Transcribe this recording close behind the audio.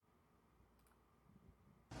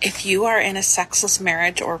If you are in a sexless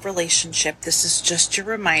marriage or relationship, this is just your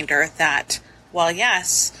reminder that, while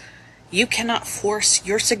yes, you cannot force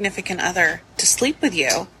your significant other to sleep with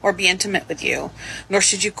you or be intimate with you, nor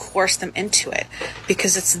should you coerce them into it,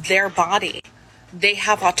 because it's their body. They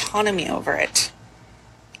have autonomy over it.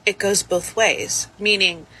 It goes both ways,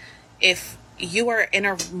 meaning if you are in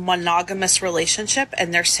a monogamous relationship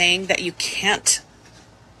and they're saying that you can't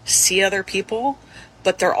see other people,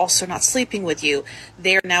 but they're also not sleeping with you,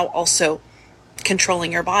 they are now also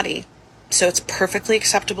controlling your body. So it's perfectly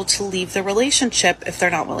acceptable to leave the relationship if they're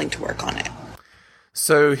not willing to work on it.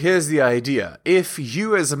 So here's the idea. If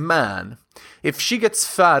you as a man, if she gets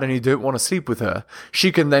fat and you don't want to sleep with her,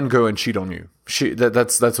 she can then go and cheat on you.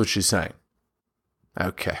 That's what she's saying.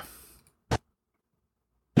 Okay.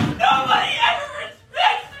 Nobody ever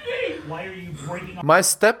respects me! Why are you breaking up? My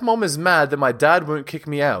stepmom is mad that my dad won't kick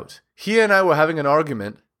me out. He and I were having an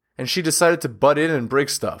argument, and she decided to butt in and break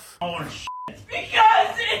stuff. Or shit.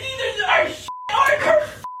 Because it's either our shit or her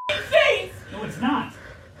face! No, it's not.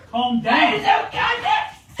 Calm down. That is no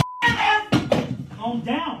goddamn Calm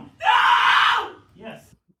down. No!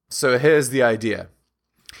 Yes. So here's the idea.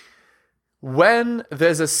 When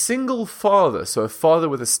there's a single father, so a father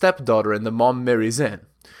with a stepdaughter and the mom marries in,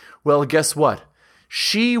 well, guess what?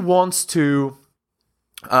 She wants to,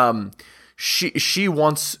 she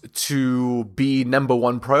wants to be number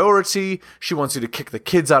one priority. She wants you to kick the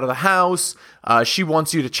kids out of the house. She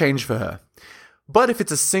wants you to change for her. But if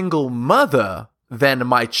it's a single mother, then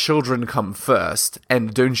my children come first.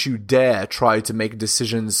 And don't you dare try to make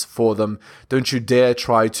decisions for them. Don't you dare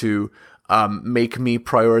try to make me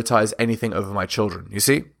prioritize anything over my children. You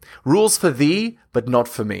see? Rules for thee, but not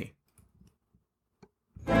for me.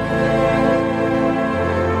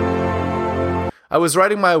 I was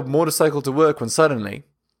riding my motorcycle to work when suddenly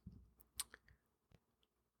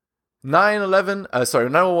 911,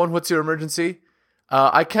 what's your emergency?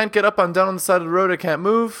 I can't get up, I'm down on the side of the road, I can't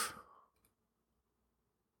move.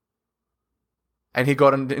 And he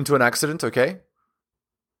got into an accident, okay?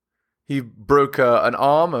 He broke an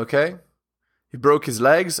arm, okay? He broke his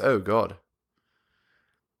legs, oh god.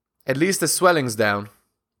 At least the swelling's down.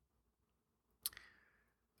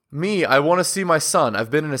 Me, I want to see my son,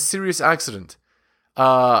 I've been in a serious accident.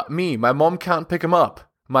 My mom can't pick him up.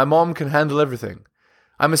 My mom can handle everything.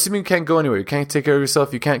 I'm assuming you can't go anywhere. You can't take care of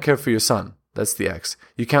yourself. You can't care for your son. That's the X.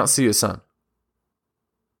 You can't see your son.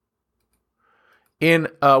 In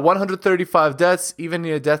 135 deaths, even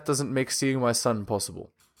near death doesn't make seeing my son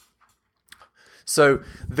possible. So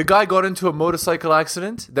the guy got into a motorcycle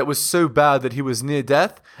accident that was so bad that he was near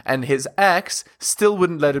death, and his ex still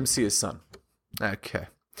wouldn't let him see his son. Okay.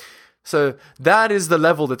 So that is the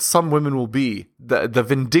level that some women will be, the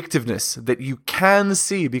vindictiveness that you can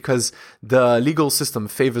see because the legal system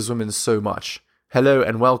favors women so much. Hello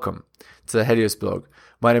and welcome to the Helios blog.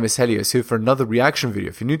 My name is Helios, here for another reaction video.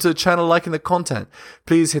 If you're new to the channel, liking the content,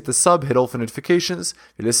 please hit the sub, hit all for notifications.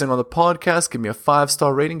 If you're listening on the podcast, give me a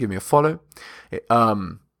 5-star rating, give me a follow.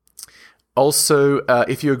 Also,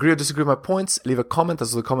 if you agree or disagree with my points, leave a comment.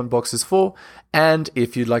 That's what the comment box is for. And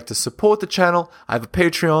if you'd like to support the channel, I have a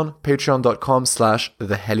Patreon,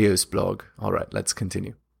 patreon.com/theheliosblog. All right, let's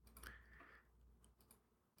continue.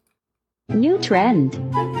 New trend.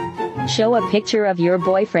 Show a picture of your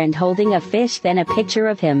boyfriend holding a fish, then a picture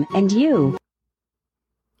of him and you.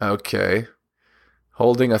 Okay.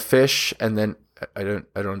 Holding a fish and then I don't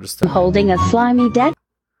understand. Holding a slimy dead.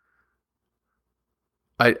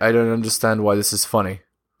 I don't understand why this is funny.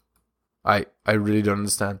 I really don't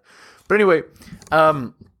understand. But anyway,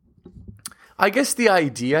 I guess the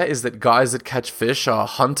idea is that guys that catch fish are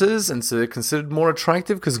hunters, and so they're considered more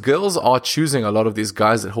attractive because girls are choosing a lot of these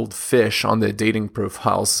guys that hold fish on their dating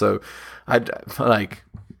profiles. So, I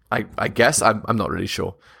guess I'm not really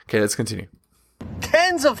sure. Okay, let's continue.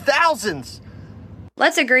 Tens of thousands!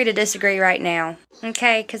 Let's agree to disagree right now,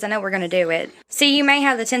 okay? Because I know we're going to do it. See, you may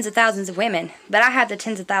have the tens of thousands of women, but I have the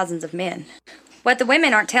tens of thousands of men. What the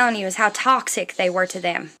women aren't telling you is how toxic they were to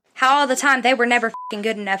them. How all the time they were never f***ing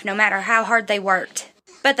good enough no matter how hard they worked.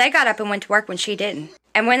 But they got up and went to work when she didn't.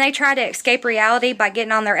 And when they tried to escape reality by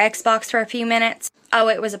getting on their Xbox for a few minutes, oh,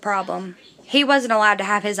 it was a problem. He wasn't allowed to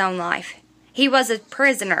have his own life. He was a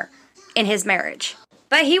prisoner in his marriage.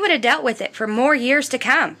 But he would have dealt with it for more years to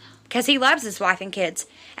come. Because he loves his wife and kids.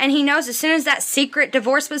 And he knows as soon as that secret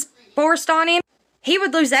divorce was forced on him, he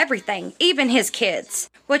would lose everything, even his kids.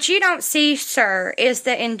 What you don't see, sir, is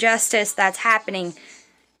the injustice that's happening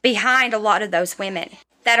behind a lot of those women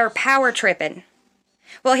that are power tripping.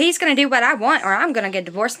 Well, he's going to do what I want or I'm going to get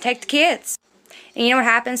divorced and take the kids. And you know what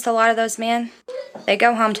happens to a lot of those men? They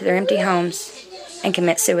go home to their empty homes and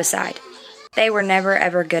commit suicide. They were never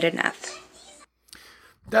ever good enough.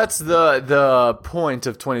 That's the point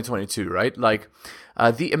of 2022, right? Like,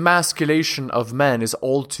 the emasculation of men is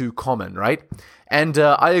all too common, right? And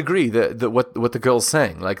I agree that what the girl's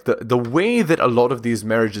saying. Like, the way that a lot of these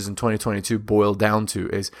marriages in 2022 boil down to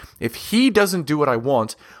is, if he doesn't do what I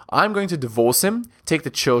want, I'm going to divorce him, take the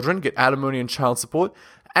children, get alimony and child support,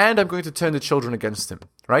 and I'm going to turn the children against him,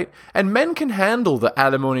 right? And men can handle the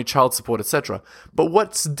alimony, child support, etc. But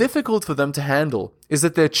what's difficult for them to handle is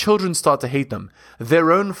that their children start to hate them. Their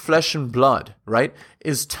own flesh and blood, right,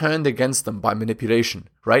 is turned against them by manipulation,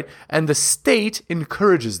 right? And the state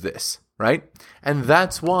encourages this, right? And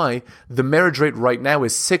that's why the marriage rate right now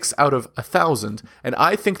is 6 out of 1,000. And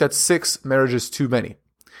I think that's 6 marriages too many.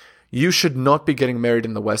 You should not be getting married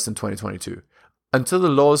in the West in 2022. Until the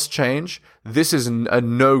laws change, this is a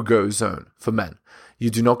no-go zone for men. You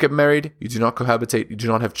do not get married, you do not cohabitate, you do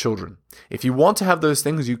not have children. If you want to have those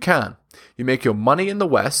things, you can. You make your money in the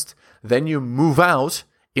West, then you move out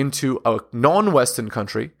into a non-Western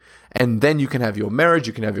country, and then you can have your marriage,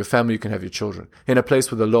 you can have your family, you can have your children, in a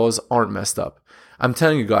place where the laws aren't messed up. I'm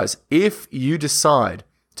telling you guys, if you decide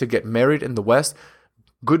to get married in the West,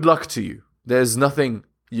 good luck to you. There's nothing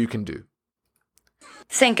you can do.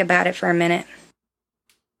 Think about it for a minute.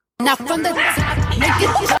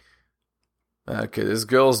 Okay, this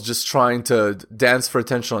girl's just trying to dance for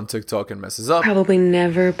attention on TikTok and messes up. Probably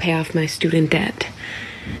never pay off my student debt.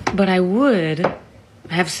 But I would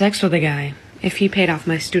have sex with a guy if he paid off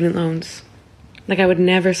my student loans. Like, I would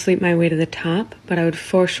never sleep my way to the top, but I would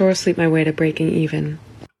for sure sleep my way to breaking even.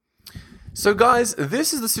 So guys,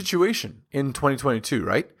 this is the situation in 2022,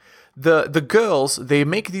 right? The girls, they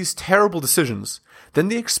make these terrible decisions, then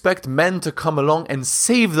they expect men to come along and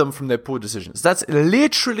save them from their poor decisions. That's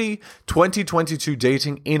literally 2022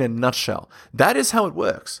 dating in a nutshell. That is how it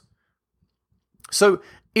works. So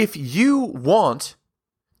if you want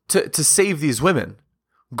to save these women,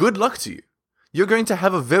 good luck to you. You're going to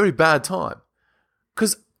have a very bad time.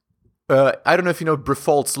 Because I don't know if you know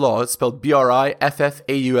Brifault's law. It's spelled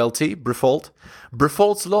B-R-I-F-F-A-U-L-T, Brifault.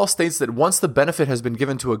 Brifault's law states that once the benefit has been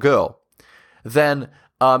given to a girl, then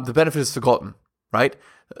the benefit is forgotten, right?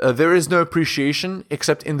 There is no appreciation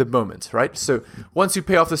except in the moment, right? So once you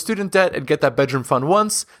pay off the student debt and get that bedroom fund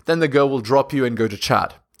once, then the girl will drop you and go to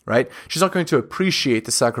Chad, right? She's not going to appreciate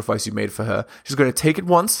the sacrifice you made for her. She's going to take it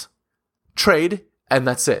once, trade, and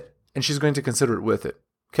that's it. And she's going to consider it worth it,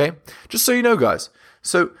 okay? Just so you know, guys.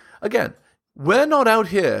 So again, we're not out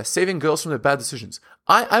here saving girls from their bad decisions.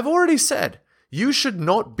 I've already said, you should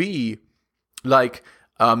not be like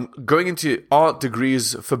going into art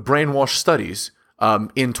degrees for brainwash studies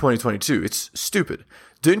in 2022. It's stupid.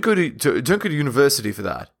 Don't go to university for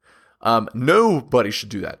that. Nobody should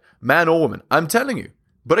do that, man or woman. I'm telling you.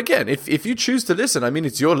 But again, if you choose to listen, I mean,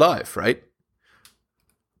 it's your life, right?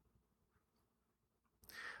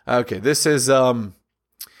 Okay, this is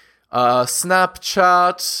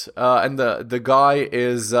Snapchat, and the guy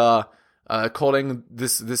is calling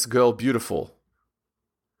this girl beautiful.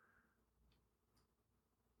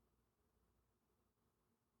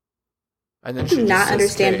 And then I do not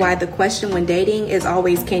understand why the question when dating is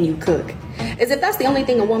always, can you cook? As if that's the only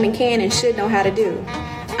thing a woman can and should know how to do.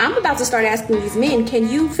 I'm about to start asking these men, can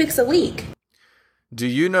you fix a leak? Do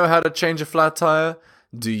you know how to change a flat tire?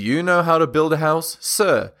 Do you know how to build a house?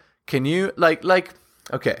 Sir, can you,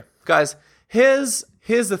 okay, guys, here's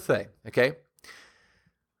the thing, okay?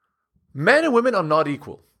 Men and women are not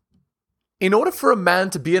equal. In order for a man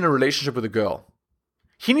to be in a relationship with a girl,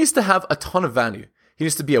 he needs to have a ton of value. He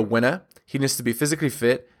needs to be a winner. He needs to be physically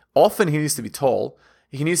fit. Often he needs to be tall.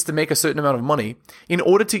 He needs to make a certain amount of money in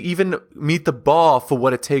order to even meet the bar for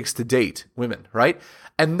what it takes to date women, right?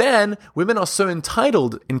 And then women are so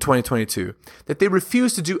entitled in 2022 that they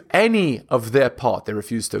refuse to do any of their part. They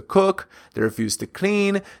refuse to cook. They refuse to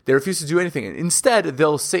clean. They refuse to do anything. And instead,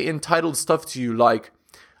 they'll say entitled stuff to you like,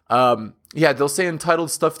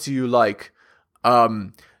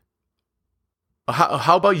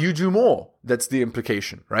 how about you do more? That's the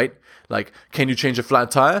implication, right? Like, can you change a flat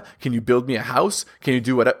tire? Can you build me a house? Can you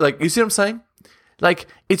do whatever? Like, you see what I'm saying? Like,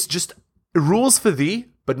 it's just rules for thee,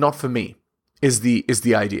 but not for me, is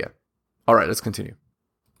the idea. All right, let's continue.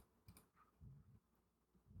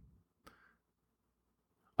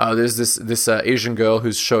 There's this Asian girl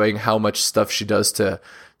who's showing how much stuff she does to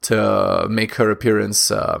make her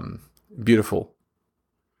appearance beautiful.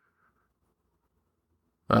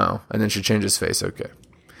 Oh, and then she changes face. Okay.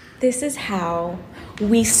 This is how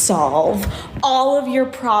we solve all of your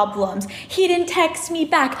problems. He didn't text me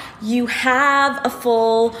back. You have a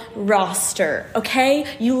full roster, okay?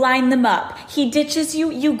 You line them up. He ditches you,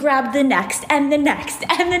 you grab the next and the next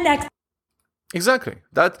and the next. Exactly.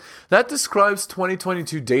 That describes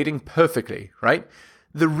 2022 dating perfectly, right?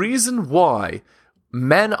 The reason why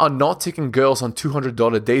men are not taking girls on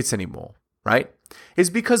 $200 dates anymore, right, is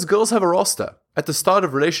because girls have a roster. At the start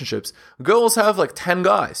of relationships, girls have like 10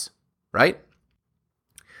 guys, right?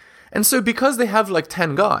 And so because they have like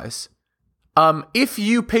 10 guys, if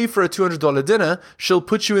you pay for a $200 dinner, she'll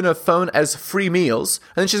put you in her phone as free meals,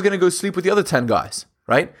 and then she's going to go sleep with the other 10 guys,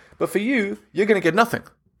 right? But for you, you're going to get nothing.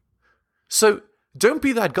 So don't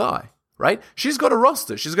be that guy, right? She's got a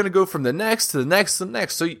roster. She's going to go from the next to the next to the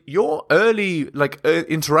next. So your early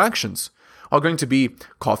interactions are going to be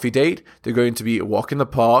coffee date. They're going to be a walk in the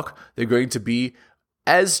park. They're going to be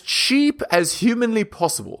as cheap as humanly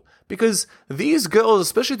possible. Because these girls,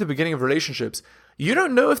 especially at the beginning of relationships, you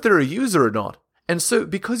don't know if they're a user or not. And so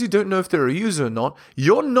because you don't know if they're a user or not,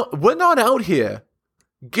 we're not out here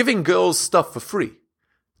giving girls stuff for free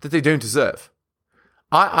that they don't deserve.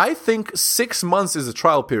 I think 6 months is a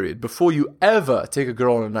trial period before you ever take a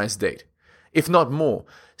girl on a nice date, if not more.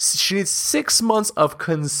 She needs 6 months of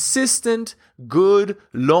consistent, good,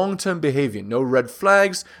 long-term behavior. No red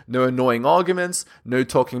flags, no annoying arguments, no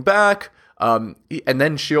talking back. And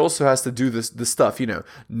then she also has to do the stuff,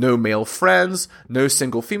 no male friends, no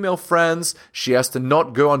single female friends. She has to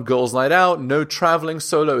not go on girls' night out, no traveling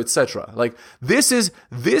solo, etc. Like, this is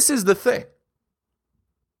the thing.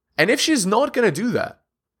 And if she's not going to do that,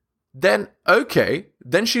 then okay,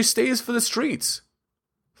 then she stays for the streets.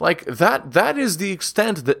 Like, that is the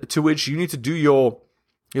extent to which you need to do your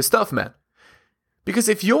stuff, man. Because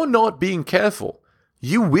if you're not being careful,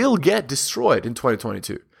 you will get destroyed in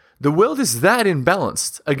 2022. The world is that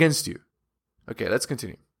imbalanced against you. Okay, let's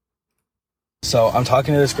continue. So I'm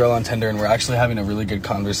talking to this girl on Tinder, and we're actually having a really good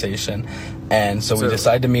conversation. And so we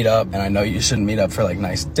decide to meet up, and I know you shouldn't meet up for like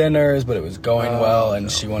nice dinners, but it was going well, and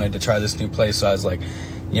she wanted to try this new place. So I was like,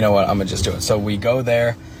 you know what, I'm going to just do it. So we go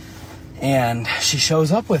there, and she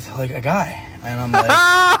shows up with like a guy. And I'm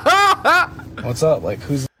like, what's up? Like,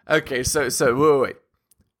 who's... Okay, so wait.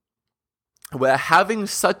 We're having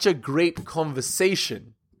such a great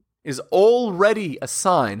conversation is already a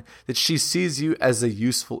sign that she sees you as a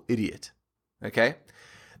useful idiot. Okay?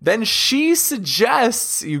 Then she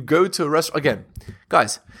suggests you go to a restaurant. Again,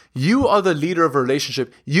 guys, you are the leader of a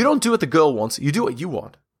relationship. You don't do what the girl wants. You do what you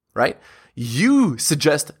want, right? You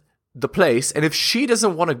suggest the place, and if she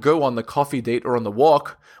doesn't want to go on the coffee date or on the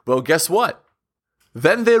walk, well, guess what?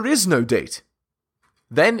 Then there is no date.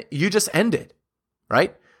 Then you just end it,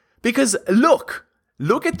 right? Because look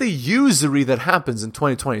at the usury that happens in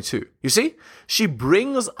 2022. You see? She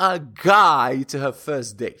brings a guy to her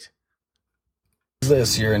first date. Is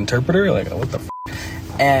this your interpreter? Like, what the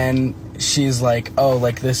f***? And she's like, oh,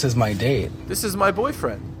 like, this is my date. This is my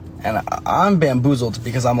boyfriend. And I'm bamboozled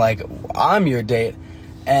because I'm like, I'm your date.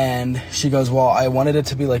 And she goes, well, I wanted it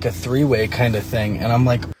to be like a 3-way kind of thing. And I'm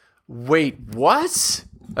like, wait, what?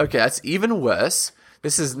 Okay, that's even worse.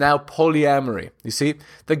 This is now polyamory. You see,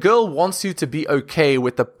 the girl wants you to be okay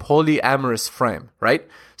with the polyamorous frame, right?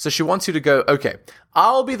 So she wants you to go, okay,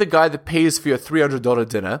 I'll be the guy that pays for your $300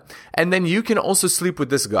 dinner, and then you can also sleep with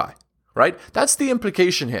this guy, right? That's the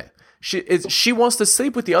implication here. She wants to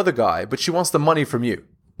sleep with the other guy, but she wants the money from you.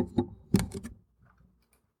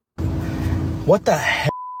 What the hell?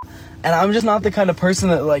 And I'm just not the kind of person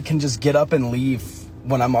that like can just get up and leave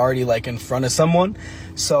when I'm already like in front of someone.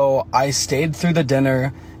 So I stayed through the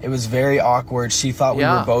dinner. It was very awkward. She thought we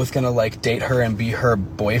were both gonna like date her and be her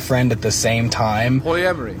boyfriend at the same time.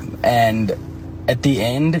 Polyamory. And at the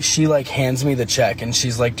end, she like hands me the check and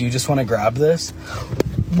she's like, do you just want to grab this?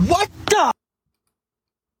 What the?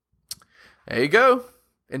 There you go.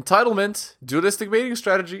 Entitlement. Dualistic mating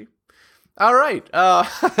strategy. All right.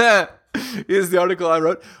 Here's the article I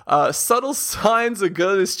wrote. Subtle signs a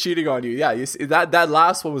girl is cheating on you. Yeah, you see, that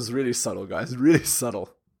last one was really subtle, guys. Really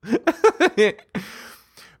subtle.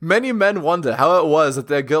 Many men wonder how it was that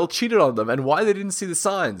their girl cheated on them and why they didn't see the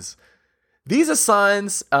signs. These are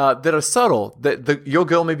signs that are subtle, that your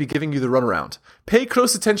girl may be giving you the runaround. Pay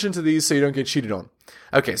close attention to these so you don't get cheated on.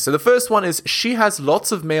 Okay, so the first one is she has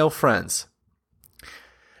lots of male friends.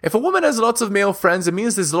 If a woman has lots of male friends, it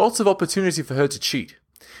means there's lots of opportunity for her to cheat.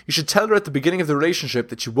 You should tell her at the beginning of the relationship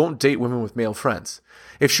that you won't date women with male friends.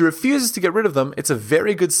 If she refuses to get rid of them, it's a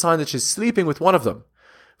very good sign that she's sleeping with one of them.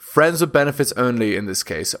 Friends with benefits only in this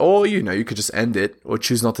case. Or, you could just end it or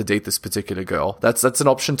choose not to date this particular girl. That's an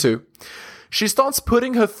option too. She starts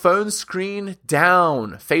putting her phone screen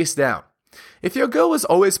down, face down. If your girl was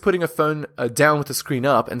always putting her phone down with the screen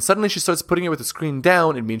up and suddenly she starts putting it with the screen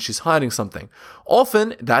down, it means she's hiding something.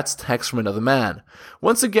 Often, that's text from another man.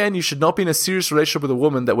 Once again, you should not be in a serious relationship with a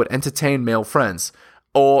woman that would entertain male friends.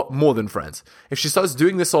 or more than friends. If she starts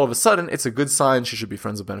doing this all of a sudden, it's a good sign she should be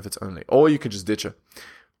friends with benefits only, or you can just ditch her.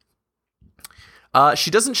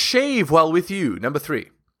 She doesn't shave while with you. Number 3.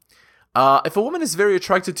 If a woman is very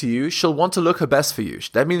attracted to you, she'll want to look her best for you.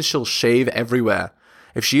 That means she'll shave everywhere.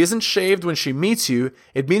 If she isn't shaved when she meets you,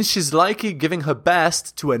 it means she's likely giving her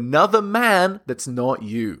best to another man that's not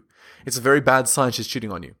you. It's a very bad sign she's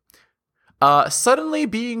cheating on you. Suddenly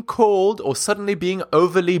being cold or suddenly being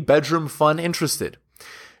overly bedroom fun interested.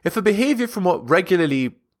 If a behavior from what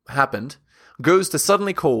regularly happened goes to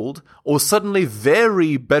suddenly cold or suddenly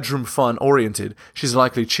very bedroom fun oriented, she's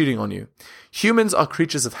likely cheating on you. Humans are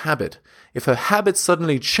creatures of habit. If her habits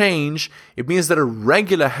suddenly change, it means that her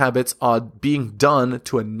regular habits are being done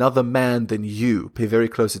to another man than you. Pay very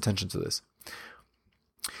close attention to this.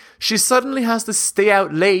 She suddenly has to stay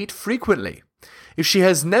out late frequently. If she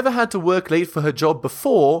has never had to work late for her job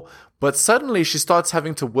before, but suddenly she starts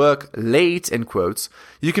having to work late, in quotes,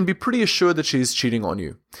 you can be pretty assured that she's cheating on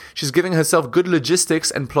you. She's giving herself good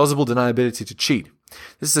logistics and plausible deniability to cheat.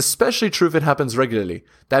 This is especially true if it happens regularly.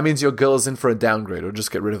 That means your girl is in for a downgrade, or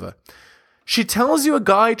just get rid of her. She tells you a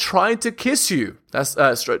guy tried to kiss you.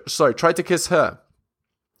 Tried to kiss her.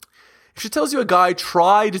 If she tells you a guy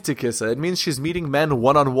tried to kiss her, it means she's meeting men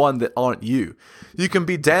one-on-one that aren't you. You can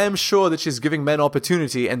be damn sure that she's giving men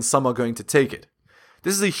opportunity and some are going to take it.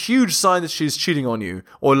 This is a huge sign that she's cheating on you,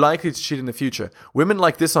 or likely to cheat in the future. Women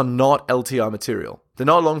like this are not LTR material. They're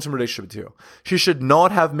not long-term relationship material. She should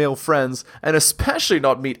not have male friends, and especially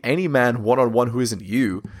not meet any man one-on-one who isn't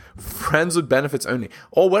you. Friends with benefits only.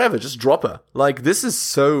 Or whatever, just drop her. Like, this is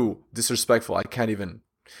so disrespectful, I can't even...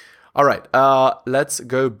 Alright, let's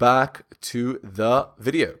go back to the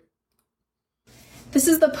video. This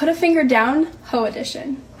is the Put a Finger Down Hoe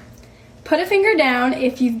edition. Put a finger down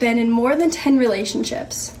if you've been in more than 10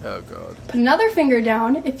 relationships. Oh, God. Put another finger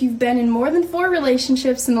down if you've been in more than 4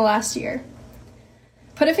 relationships in the last year.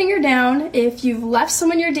 Put a finger down if you've left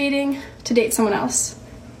someone you're dating to date someone else.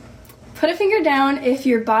 Put a finger down if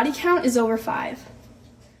your body count is over 5.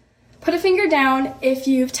 Put a finger down if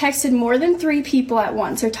you've texted more than 3 people at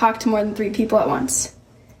once or talked to more than 3 people at once.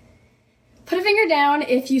 Put a finger down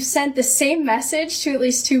if you've sent the same message to at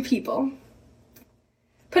least 2 people.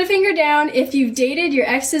 Put a finger down if you've dated your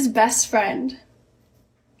ex's best friend.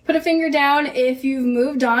 Put a finger down if you've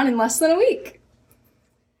moved on in less than a week.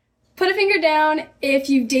 Put a finger down if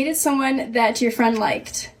you've dated someone that your friend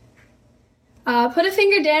liked. Put a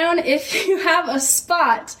finger down if you have a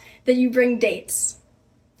spot that you bring dates.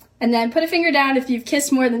 And then put a finger down if you've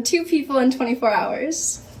kissed more than 2 people in 24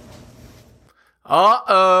 hours.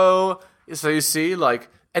 Uh-oh. So you see, like,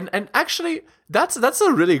 and actually, that's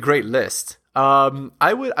a really great list.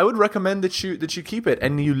 I would recommend that you keep it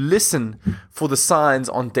and you listen for the signs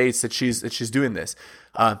on dates that she's doing this.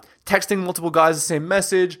 Texting multiple guys the same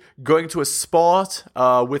message, going to a spot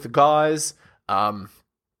with guys,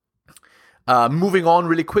 moving on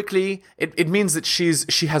really quickly. It means that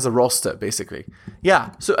she has a roster, basically.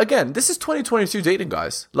 Yeah. So again, this is 2022 dating,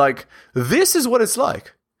 guys. Like, this is what it's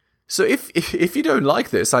like. So if you don't like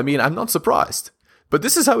this, I mean, I'm not surprised. But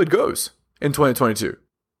this is how it goes in 2022.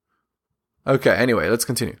 Okay, anyway, let's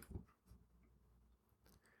continue.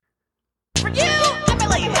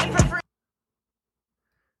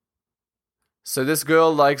 So this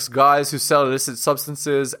girl likes guys who sell illicit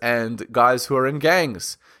substances and guys who are in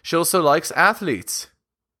gangs. She also likes athletes.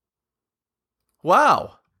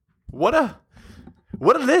 Wow. What a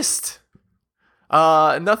list.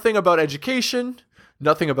 Nothing about education,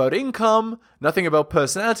 nothing about income, nothing about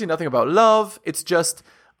personality, nothing about love. It's just...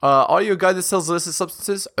 are you a guy that sells illicit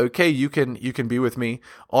substances? Okay, you can be with me.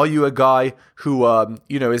 Are you a guy who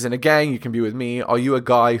is in a gang? You can be with me. Are you a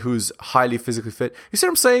guy who's highly physically fit? You see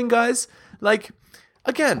what I'm saying, guys? Like,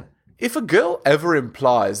 again, if a girl ever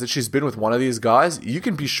implies that she's been with one of these guys, you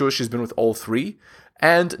can be sure she's been with all 3.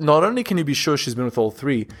 And not only can you be sure she's been with all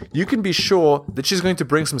 3, you can be sure that she's going to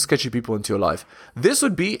bring some sketchy people into your life. This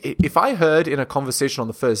would be, if I heard in a conversation on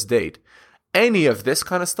the first date any of this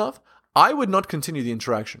kind of stuff, I would not continue the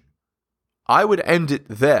interaction. I would end it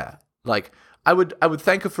there. Like, I would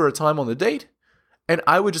thank her for her time on the date, and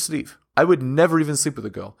I would just leave. I would never even sleep with a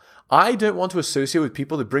girl. I don't want to associate with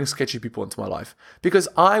people that bring sketchy people into my life, because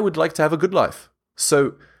I would like to have a good life.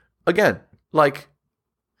 So, again, like,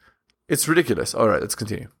 it's ridiculous. All right, let's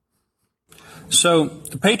continue. So,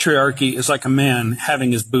 the patriarchy is like a man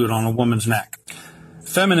having his boot on a woman's neck.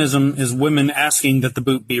 Feminism is women asking that the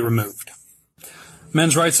boot be removed.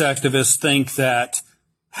 Men's rights activists think that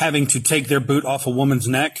having to take their boot off a woman's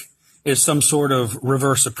neck is some sort of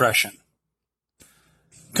reverse oppression.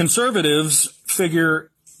 Conservatives figure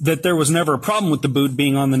that there was never a problem with the boot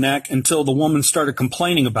being on the neck until the woman started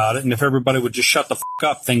complaining about it, and if everybody would just shut the f***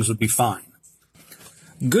 up, things would be fine.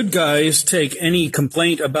 Good guys take any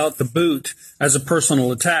complaint about the boot as a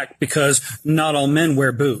personal attack because not all men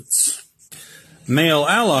wear boots. Male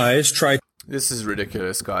allies try... This is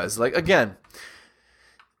ridiculous, guys. Like, again,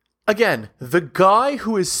 the guy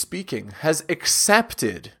who is speaking has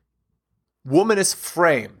accepted womanist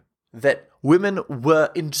frame that women were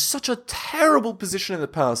in such a terrible position in the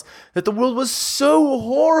past, that the world was so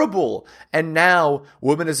horrible, and now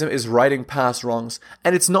womanism is righting past wrongs,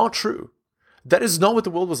 and it's not true. That is not what the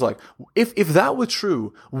world was like. If that were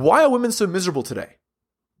true, why are women so miserable today?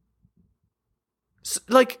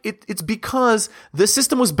 It's because the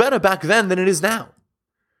system was better back then than it is now.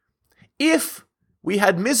 If we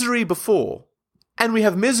had misery before, and we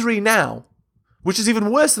have misery now, which is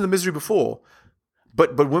even worse than the misery before,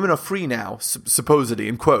 but women are free now, supposedly,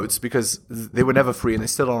 in quotes, because they were never free and they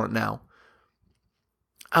still aren't now,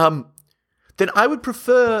 then I would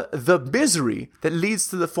prefer the misery that leads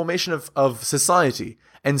to the formation of society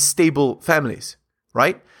and stable families,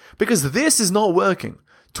 right? Because this is not working.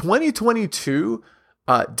 2022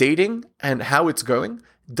 dating and how it's going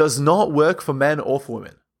does not work for men or for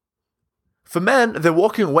women. For men, they're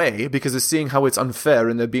walking away because they're seeing how it's unfair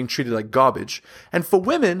and they're being treated like garbage. And for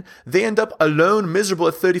women, they end up alone, miserable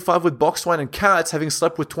at 35 with box wine and cats, having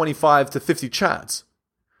slept with 25 to 50 chads.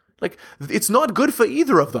 Like, it's not good for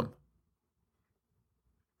either of them.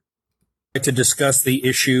 To discuss the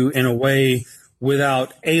issue in a way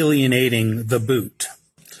without alienating the boot.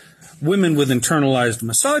 Women with internalized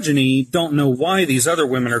misogyny don't know why these other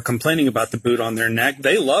women are complaining about the boot on their neck.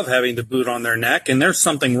 They love having the boot on their neck, and there's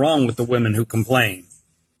something wrong with the women who complain.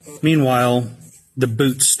 Meanwhile, the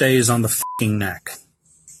boot stays on the f***ing neck.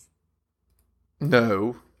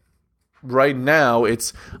 No. Right now,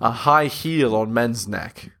 it's a high heel on men's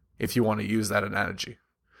neck, if you want to use that analogy.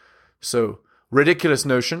 So, ridiculous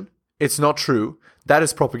notion. It's not true. That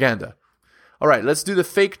is propaganda. All right, let's do the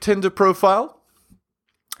fake Tinder profile.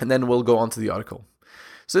 And then we'll go on to the article.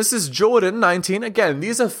 So this is Jordan, 19. Again,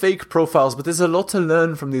 these are fake profiles, but there's a lot to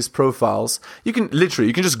learn from these profiles. You can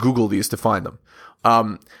just Google these to find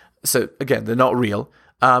them. So again, they're not real.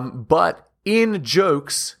 But in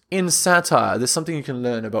jokes, in satire, there's something you can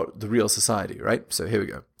learn about the real society, right? So here we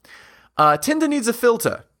go. Tinder needs a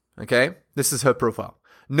filter, okay? This is her profile.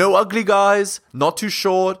 No ugly guys, not too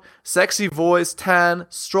short, sexy voice, tan,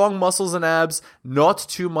 strong muscles and abs, not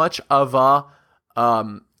too much of a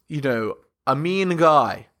mean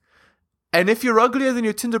guy. And if you're uglier than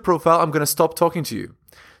your Tinder profile, I'm going to stop talking to you.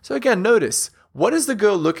 So again, notice, what is the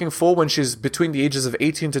girl looking for when she's between the ages of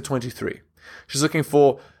 18 to 23? She's looking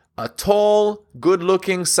for a tall,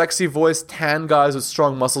 good-looking, sexy voice, tan guys with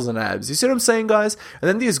strong muscles and abs. You see what I'm saying, guys? And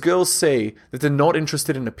then these girls say that they're not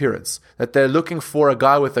interested in appearance, that they're looking for a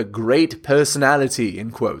guy with a great personality,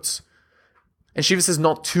 in quotes. And she says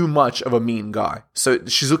not too much of a mean guy. So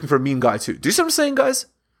she's looking for a mean guy too. Do you see what I'm saying, guys?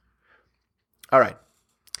 All right.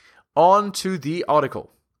 On to the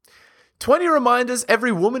article. 20 reminders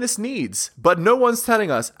every womanist needs, but no one's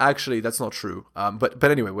telling us. Actually, that's not true. But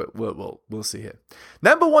anyway, we'll see here.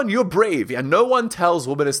 Number 1, you're brave. Yeah, no one tells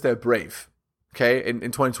womanists they're brave. Okay, in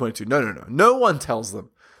 2022. No. No one tells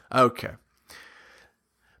them. Okay.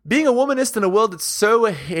 Being a womanist in a world that so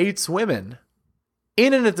hates women,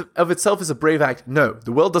 in and of itself is a brave act. No,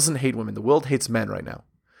 the world doesn't hate women. The world hates men right now.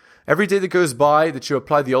 Every day that goes by that you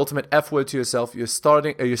apply the ultimate F word to yourself, you're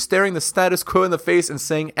staring the status quo in the face and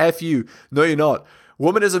saying F you. No, you're not.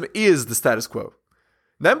 Womanism is the status quo.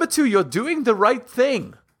 Number 2, you're doing the right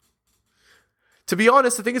thing. To be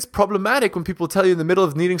honest, I think it's problematic when people tell you in the middle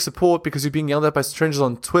of needing support because you're being yelled at by strangers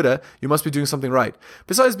on Twitter, you must be doing something right.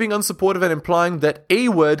 Besides being unsupportive and implying that a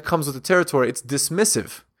word comes with the territory, it's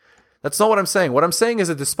dismissive. That's not what I'm saying. What I'm saying is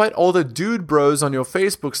that despite all the dude bros on your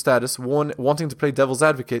Facebook status wanting to play devil's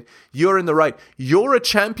advocate, you're in the right. You're a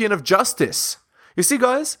champion of justice. You see,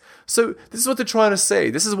 guys? So this is what they're trying to say.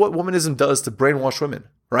 This is what womanism does to brainwash women,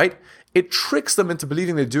 right? It tricks them into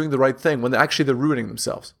believing they're doing the right thing when they're ruining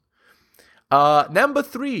themselves. Number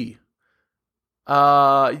 3.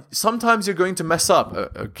 Sometimes you're going to mess up.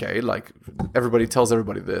 Okay, like everybody tells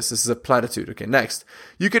everybody this. This is a platitude. Okay, next.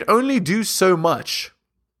 You can only do so much.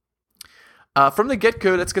 From the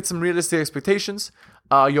get-go, let's get some realistic expectations.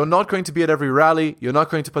 You're not going to be at every rally. You're not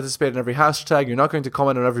going to participate in every hashtag. You're not going to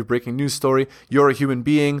comment on every breaking news story. You're a human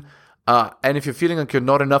being. And if you're feeling like you're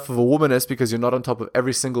not enough of a womanist because you're not on top of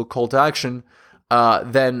every single call to action,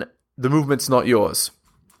 then the movement's not yours.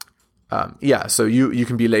 So you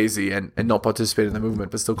can be lazy and not participate in the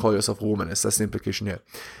movement, but still call yourself a womanist. That's the implication here.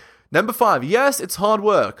 Number 5, yes, it's hard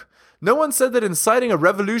work. No one said that inciting a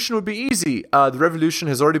revolution would be easy. The revolution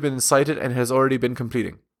has already been incited and has already been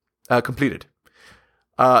completed. The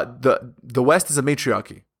West is a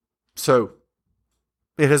matriarchy, so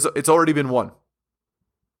it's already been won.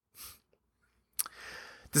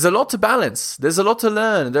 There's a lot to balance. There's a lot to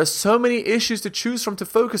learn. There's so many issues to choose from to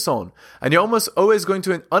focus on. And you're almost always going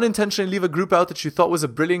to unintentionally leave a group out that you thought was a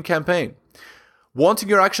brilliant campaign. Wanting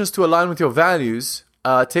your actions to align with your values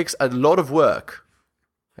takes a lot of work.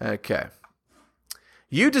 Okay.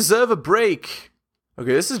 You deserve a break.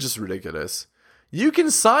 Okay, this is just ridiculous. You can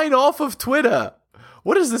sign off of Twitter.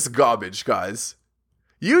 What is this garbage, guys?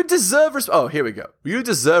 You deserve respect. Oh, here we go. You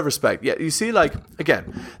deserve respect. Yeah, you see, like,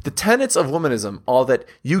 again, the tenets of womanism are that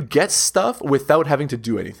you get stuff without having to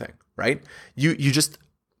do anything, right? You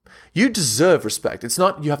deserve respect. It's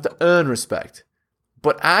not you have to earn respect.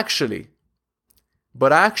 But actually,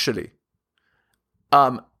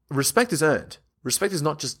 respect is earned. Respect is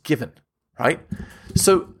not just given, right?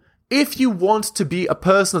 So if you want to be a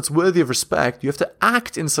person that's worthy of respect, you have to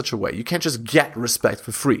act in such a way. You can't just get respect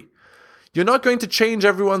for free. You're not going to change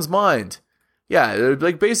everyone's mind. Yeah,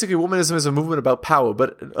 like basically womanism is a movement about power,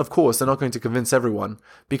 but of course they're not going to convince everyone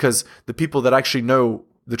because the people that actually know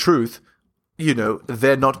the truth,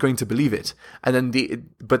 they're not going to believe it. And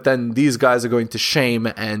then these guys are going to shame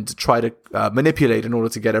and try to manipulate in order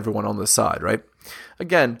to get everyone on their side, right?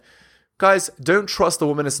 Again, guys, don't trust the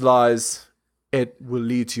womanist lies. It will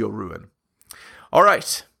lead to your ruin. All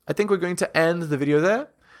right, I think we're going to end the video there.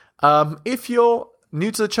 If you're new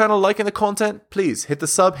to the channel, liking the content, please hit the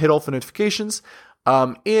sub, hit all for notifications.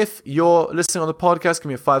 If you're listening on the podcast, give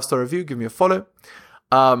me a 5-star review, give me a follow.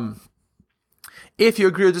 If you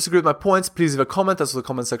agree or disagree with my points, please leave a comment. That's what the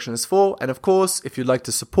comment section is for. And of course, if you'd like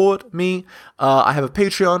to support me, I have a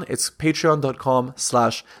Patreon. It's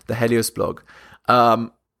patreon.com/theheliosblog.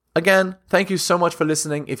 Again, thank you so much for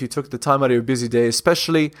listening. If you took the time out of your busy day,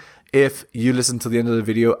 especially if you listened to the end of the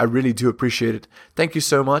video, I really do appreciate it. Thank you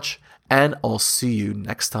so much. And I'll see you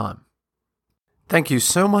next time. Thank you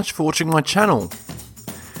so much for watching my channel.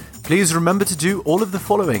 Please remember to do all of the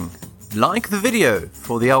following. Like the video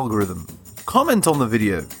for the algorithm. Comment on the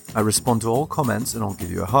video. I respond to all comments and I'll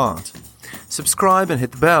give you a heart. Subscribe and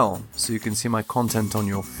hit the bell so you can see my content on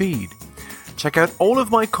your feed. Check out all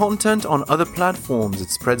of my content on other platforms. It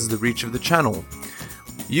spreads the reach of the channel.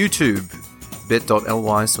 YouTube,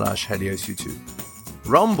 bit.ly/Helios YouTube.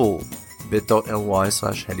 Rumble,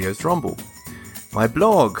 bit.ly/Helios Rumble. My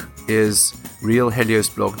blog is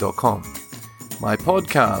realheliosblog.com. My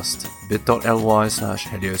podcast,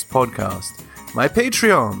 bit.ly/Helios Podcast. My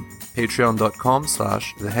Patreon,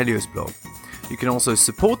 patreon.com/theheliosblog. You can also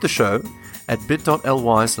support the show at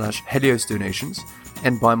bit.ly/Helios donations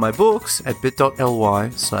and buy my books at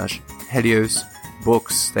bit.ly/Helios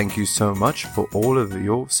books. Thank you so much for all of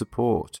your support.